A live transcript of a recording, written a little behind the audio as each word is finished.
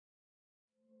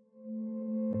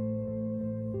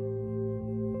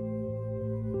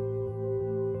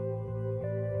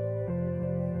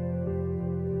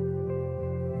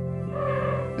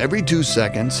Every 2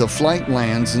 seconds, a flight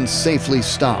lands and safely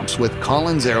stops with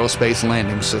Collins Aerospace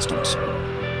landing systems.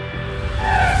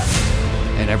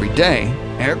 And every day,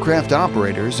 aircraft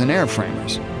operators and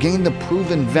airframers gain the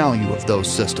proven value of those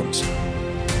systems.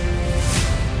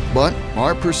 But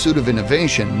our pursuit of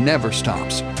innovation never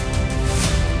stops.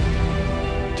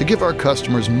 To give our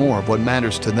customers more of what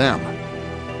matters to them,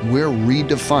 we're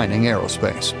redefining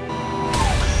aerospace.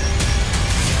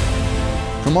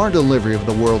 From our delivery of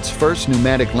the world's first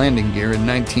pneumatic landing gear in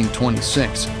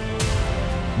 1926,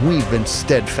 we've been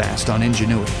steadfast on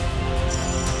ingenuity.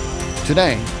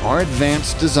 Today, our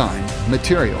advanced design,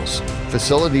 materials,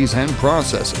 facilities, and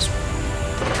processes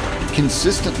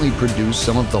consistently produce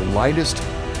some of the lightest,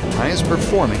 highest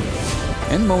performing,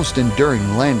 and most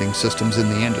enduring landing systems in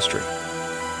the industry.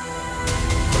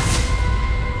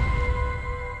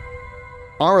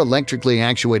 Our electrically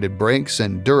actuated brakes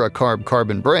and DuraCarb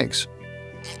carbon brakes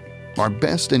are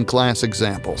best-in-class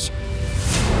examples.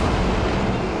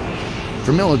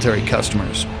 For military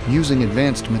customers using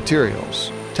advanced materials,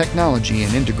 technology,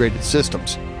 and integrated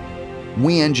systems,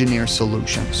 we engineer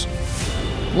solutions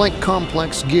like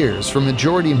complex gears for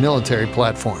majority military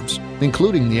platforms,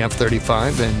 including the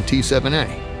F-35 and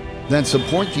T-7A, that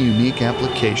support the unique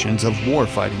applications of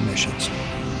warfighting missions.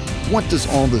 What does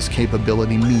all this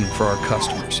capability mean for our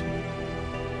customers?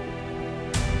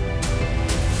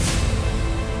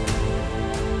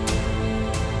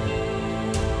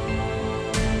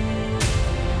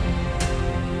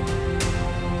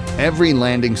 Every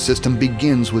landing system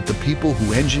begins with the people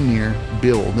who engineer,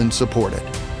 build, and support it.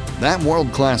 That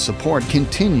world-class support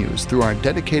continues through our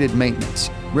dedicated maintenance,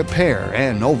 repair,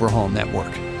 and overhaul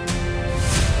network.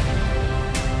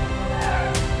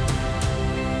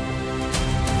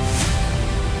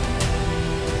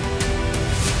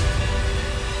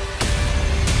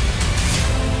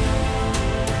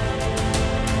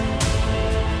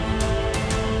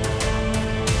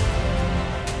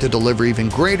 To deliver even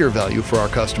greater value for our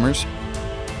customers,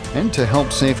 and to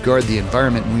help safeguard the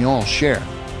environment we all share,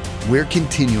 we're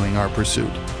continuing our pursuit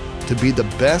to be the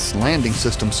best landing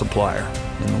system supplier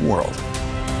in the world.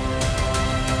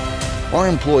 Our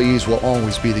employees will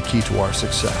always be the key to our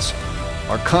success.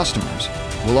 Our customers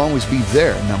will always be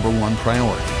their #1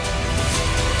 priority.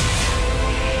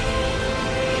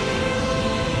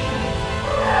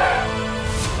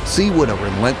 See what a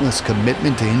relentless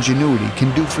commitment to ingenuity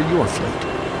can do for your fleet.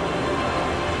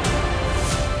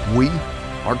 We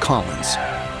are Collins,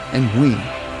 and we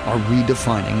are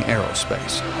redefining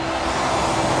aerospace.